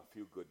 A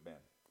Few Good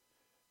Men.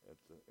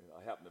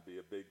 I happen to be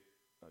a big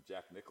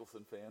Jack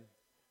Nicholson fan.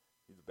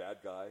 He's a bad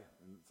guy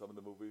in some of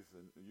the movies,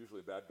 and usually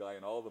a bad guy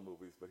in all the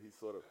movies, but he's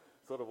sort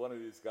of one of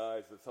these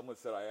guys that someone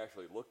said I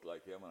actually looked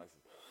like him, and I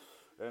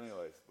said,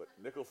 anyways, but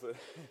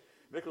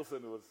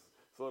Nicholson was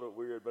sort of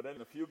weird. But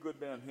in A Few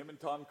Good Men, him and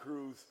Tom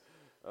Cruise,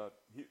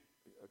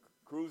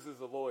 Cruise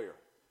is a lawyer,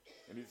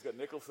 and he's got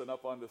Nicholson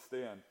up on the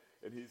stand,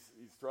 and he's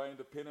trying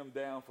to pin him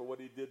down for what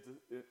he did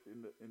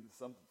in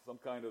some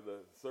kind of the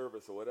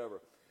service or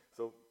whatever.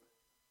 So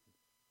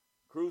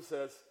Cruise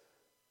says,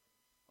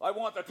 I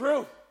want the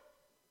truth.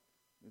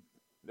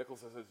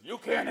 Nicholson says, you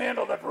can't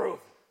handle the truth.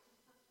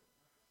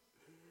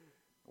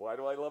 Why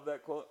do I love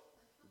that quote?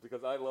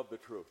 Because I love the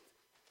truth.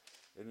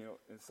 And, you know,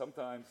 and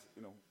sometimes,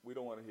 you know, we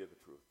don't want to hear the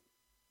truth.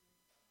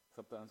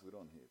 Sometimes we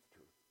don't hear the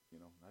truth. You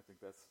know, and I think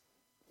that's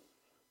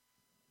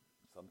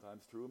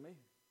sometimes true of me.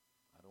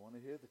 I don't want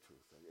to hear the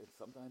truth.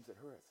 Sometimes it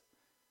hurts.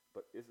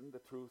 But isn't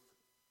the truth,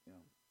 you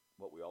know,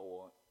 what we all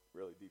want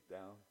really deep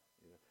down?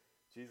 You know,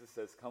 Jesus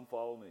says, come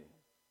follow me.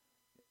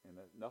 And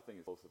nothing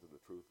is closer to the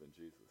truth than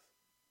Jesus.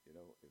 You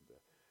know, in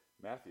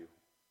Matthew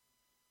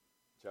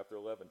chapter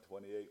 11,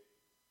 28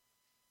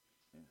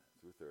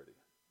 through 30.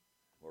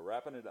 We're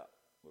wrapping it up.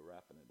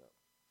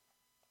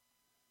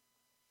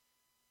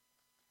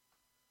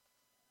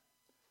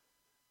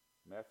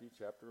 Matthew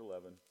chapter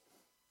 11,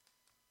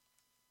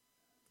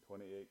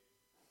 28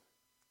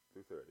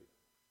 through 30.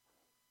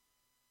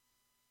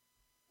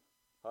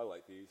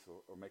 Highlight these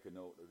or make a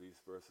note of these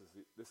verses.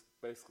 This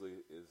basically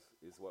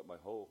is what my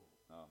whole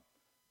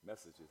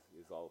message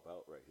is all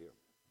about right here.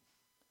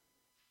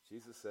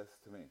 Jesus says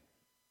to me,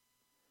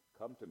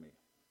 come to me,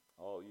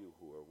 all you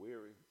who are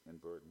weary and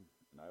burdened,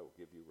 and I will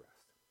give you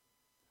rest.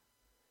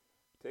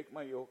 Take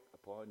my yoke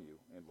upon you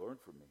and learn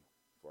from me,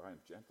 for I am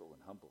gentle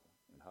and humble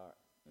in heart,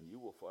 and you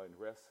will find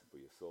rest for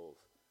your souls.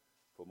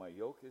 For my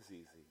yoke is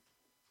easy,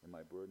 and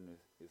my burden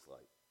is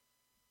light.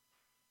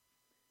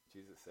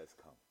 Jesus says,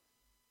 come.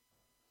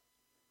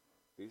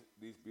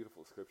 These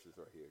beautiful scriptures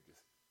right here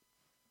just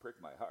prick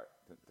my heart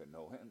to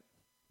know him.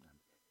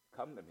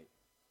 Come to me,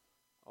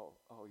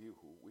 all you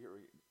who are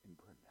weary and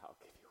burdened, I'll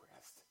give you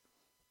rest.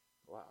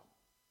 Wow.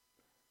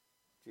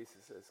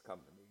 Jesus says, come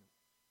to me.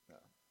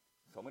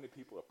 So many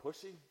people are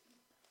pushy.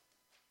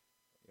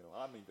 You know,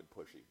 I'm even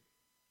pushy.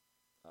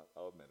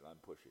 I'll admit it, I'm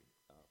pushy.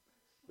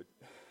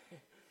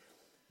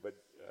 But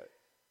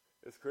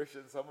as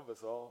Christians, some of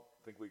us all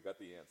think we got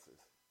the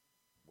answers.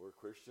 We're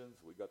Christians,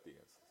 we got the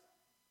answers.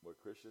 We're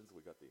Christians,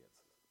 we got the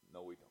answers.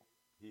 No, we don't.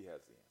 He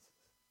has the answers.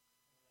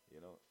 You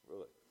know,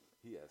 really,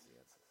 he has the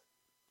answers.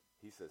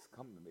 He says,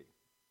 come to me.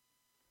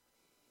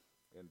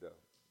 And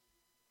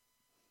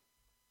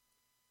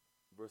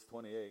verse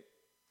 28,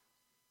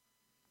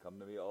 come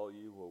to me, all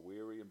you who are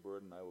weary and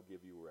burdened, I will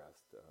give you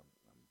rest.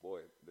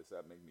 Boy, does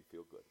that make me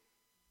feel good.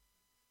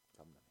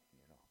 Come to me,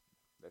 you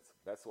know.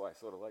 That's why I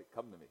sort of like,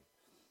 come to me.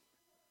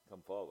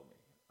 Come follow me.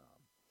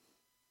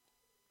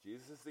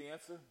 Jesus is the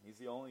answer. He's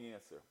the only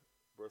answer.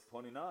 Verse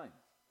 29,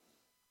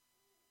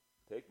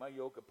 take my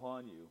yoke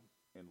upon you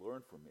and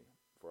learn from me,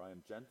 for I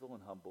am gentle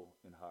and humble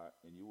in heart,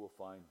 and you will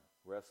find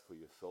rest for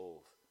your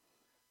souls.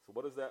 So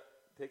what does that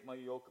take my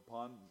yoke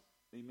upon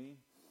me mean?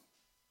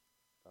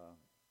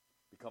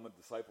 Become a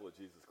disciple of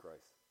Jesus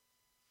Christ.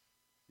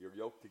 You're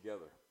yoked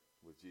together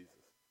with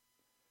Jesus.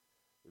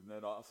 Isn't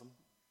that awesome?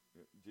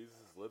 Jesus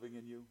is living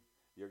in you.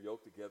 You're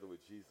yoked together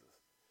with Jesus.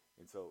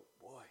 And so,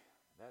 boy,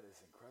 that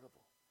is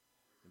incredible.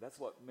 And that's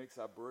what makes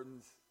our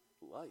burdens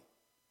light.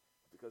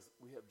 Because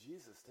we have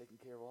Jesus taking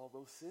care of all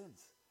those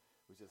sins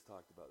we just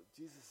talked about.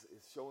 Jesus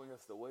is showing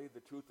us the way,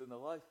 the truth, and the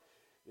life.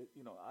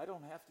 I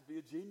don't have to be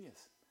a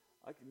genius.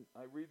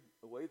 I read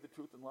the way, the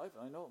truth, and life,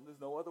 and I know there's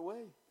no other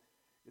way.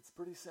 It's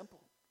pretty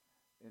simple.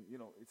 And,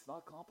 it's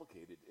not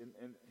complicated.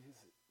 And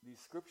these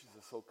scriptures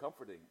are so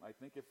comforting. I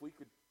think if we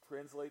could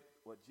translate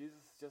what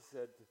Jesus just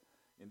said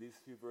in these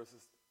few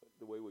verses,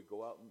 the way we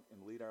go out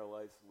and lead our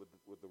lives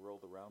with the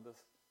world around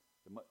us,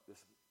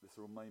 this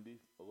room might be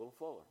a little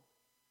fuller.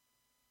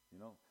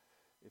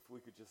 If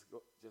we could just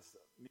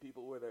meet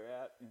people where they're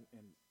at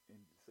and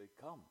say,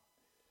 come,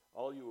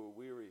 all you are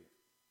weary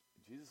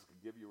Jesus can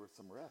give you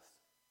some rest.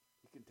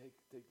 He can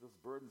take those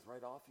burdens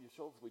right off your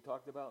shoulders. We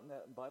talked about in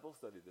that in Bible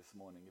study this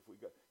morning.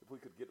 If we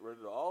could get rid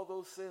of all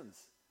those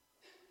sins,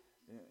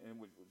 and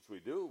which we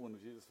do when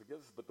Jesus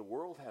forgives us, but the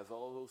world has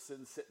all those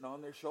sins sitting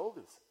on their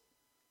shoulders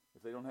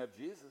if they don't have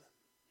Jesus.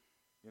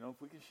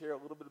 If we can share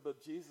a little bit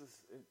about Jesus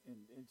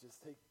and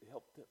just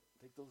help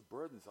take those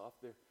burdens off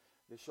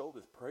their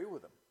shoulders, pray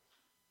with them,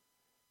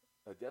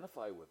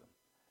 identify with them,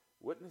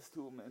 witness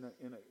to them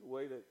in a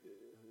way that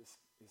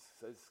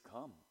says,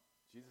 come.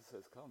 Jesus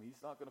says, come.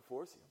 He's not going to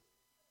force you.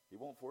 He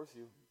won't force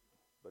you.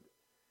 But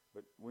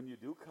when you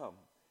do come,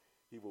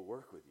 he will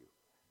work with you.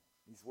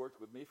 He's worked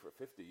with me for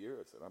 50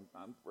 years, and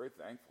I'm very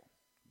thankful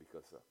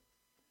because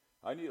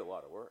I need a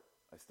lot of work.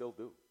 I still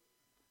do.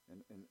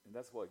 And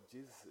that's why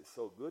Jesus is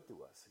so good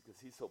to us, because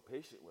he's so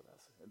patient with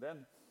us. And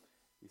then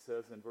he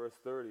says in verse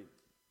 30,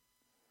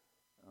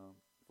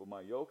 for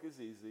my yoke is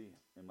easy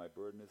and my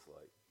burden is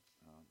light.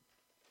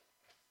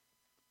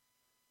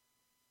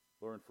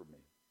 Learn from me.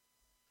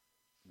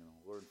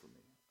 Learn from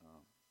me.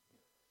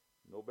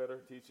 No better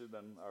teacher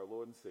than our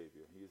Lord and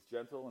Savior. He is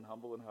gentle and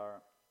humble in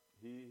heart.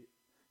 He,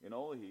 and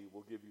only he,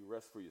 will give you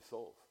rest for your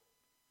souls.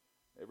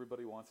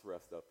 Everybody wants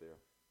rest up there.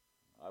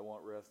 I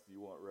want rest.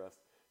 You want rest.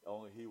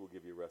 Only he will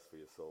give you rest for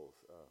your souls.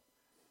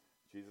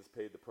 Jesus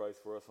paid the price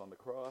for us on the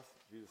cross.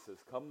 Jesus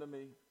says, come to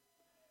me.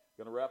 I'm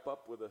going to wrap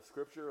up with a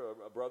scripture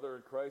a brother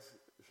in Christ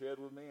shared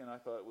with me, and I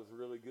thought it was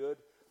really good.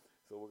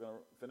 So we're going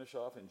to finish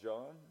off in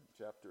John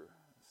chapter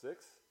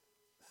 6,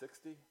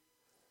 60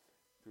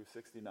 through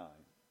 69.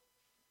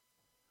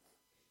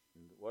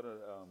 And what a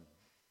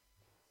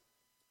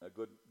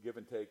good give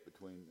and take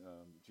between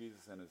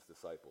Jesus and his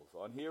disciples.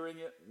 On hearing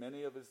it,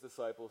 many of his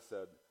disciples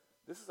said,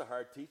 this is a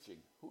hard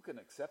teaching. Who can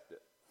accept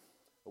it?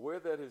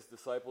 Aware that his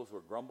disciples were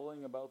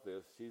grumbling about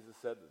this, Jesus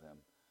said to them,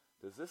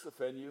 does this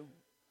offend you?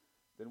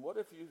 Then what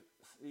if you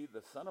see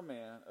the Son of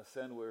Man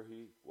ascend where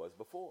he was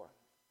before?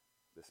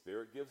 The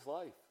Spirit gives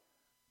life.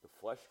 The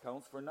flesh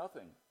counts for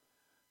nothing.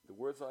 The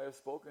words I have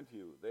spoken to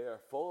you, they are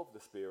full of the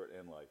Spirit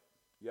and life.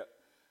 Yet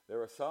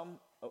there are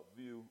some of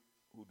you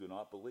who do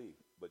not believe.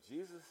 But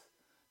Jesus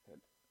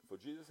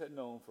had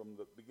known from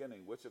the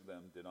beginning which of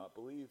them did not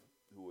believe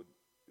who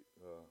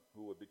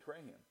would betray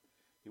him.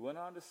 He went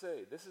on to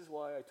say, this is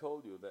why I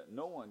told you that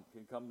no one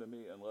can come to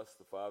me unless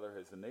the Father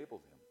has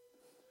enabled him.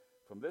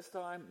 From this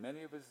time,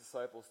 many of his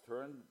disciples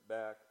turned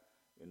back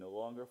and no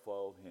longer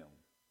followed him.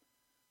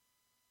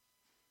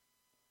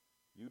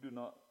 You do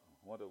not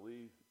want to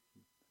leave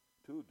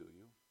too, do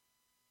you?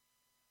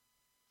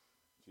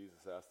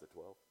 Jesus asked the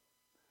 12.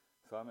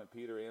 Simon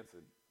Peter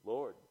answered,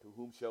 Lord, to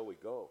whom shall we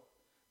go?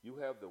 You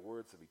have the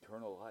words of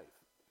eternal life.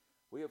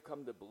 We have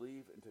come to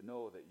believe and to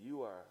know that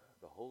you are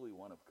the Holy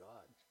One of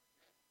God.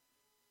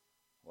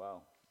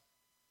 Wow.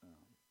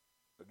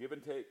 A give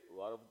and take. A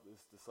lot of his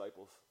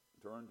disciples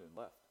turned and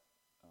left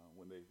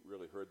when they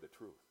really heard the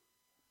truth.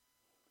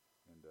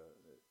 And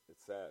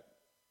it's sad,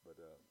 but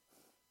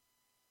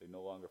they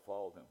no longer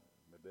followed him.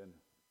 But then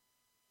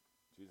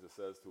Jesus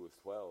says to his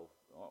 12,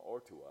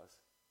 or to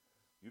us,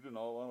 you do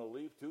not want to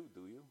leave too,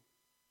 do you?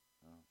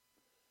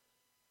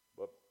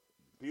 But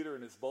Peter,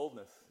 in his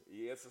boldness,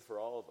 he answers for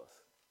all of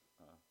us.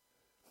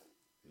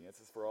 He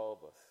answers for all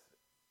of us.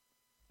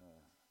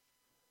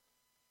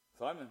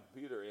 Simon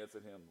Peter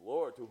answered him,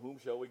 Lord, to whom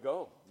shall we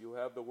go? You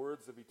have the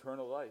words of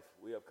eternal life.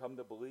 We have come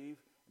to believe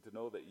and to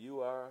know that you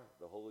are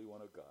the Holy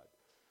One of God.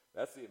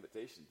 That's the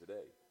invitation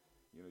today.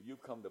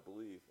 You've come to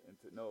believe and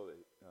to know that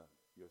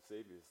your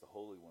Savior is the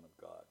Holy One of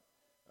God.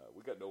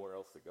 We got nowhere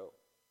else to go.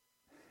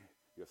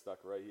 You're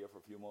stuck right here for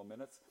a few more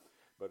minutes,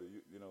 but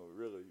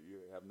really you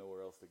have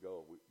nowhere else to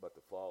go but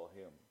to follow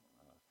him.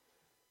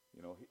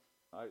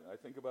 I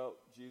think about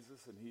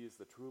Jesus, and he is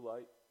the true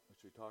light,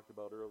 which we talked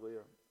about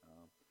earlier.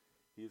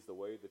 He is the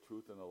way, the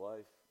truth, and the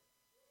life.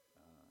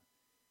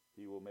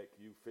 He will make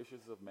you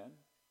fishers of men.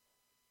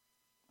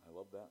 I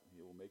love that.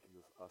 He will make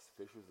us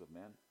fishers of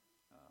men.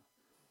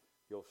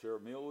 He'll share a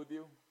meal with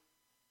you.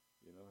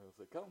 He'll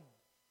say, come.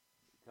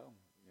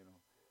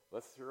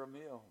 Let's share a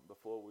meal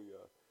before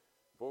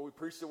we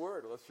preach the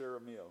word. Let's share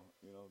a meal.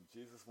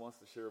 Jesus wants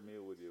to share a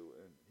meal with you,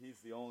 and he's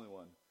the only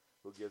one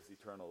who gives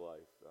eternal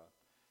life.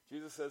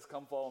 Jesus says,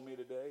 come follow me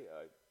today.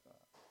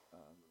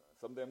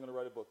 Someday I'm going to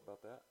write a book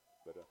about that,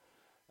 but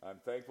I'm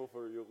thankful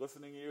for your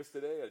listening ears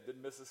today. I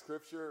didn't miss a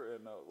scripture,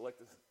 and I'd like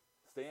to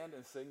stand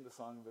and sing the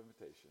song of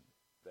invitation.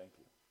 Thank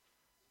you.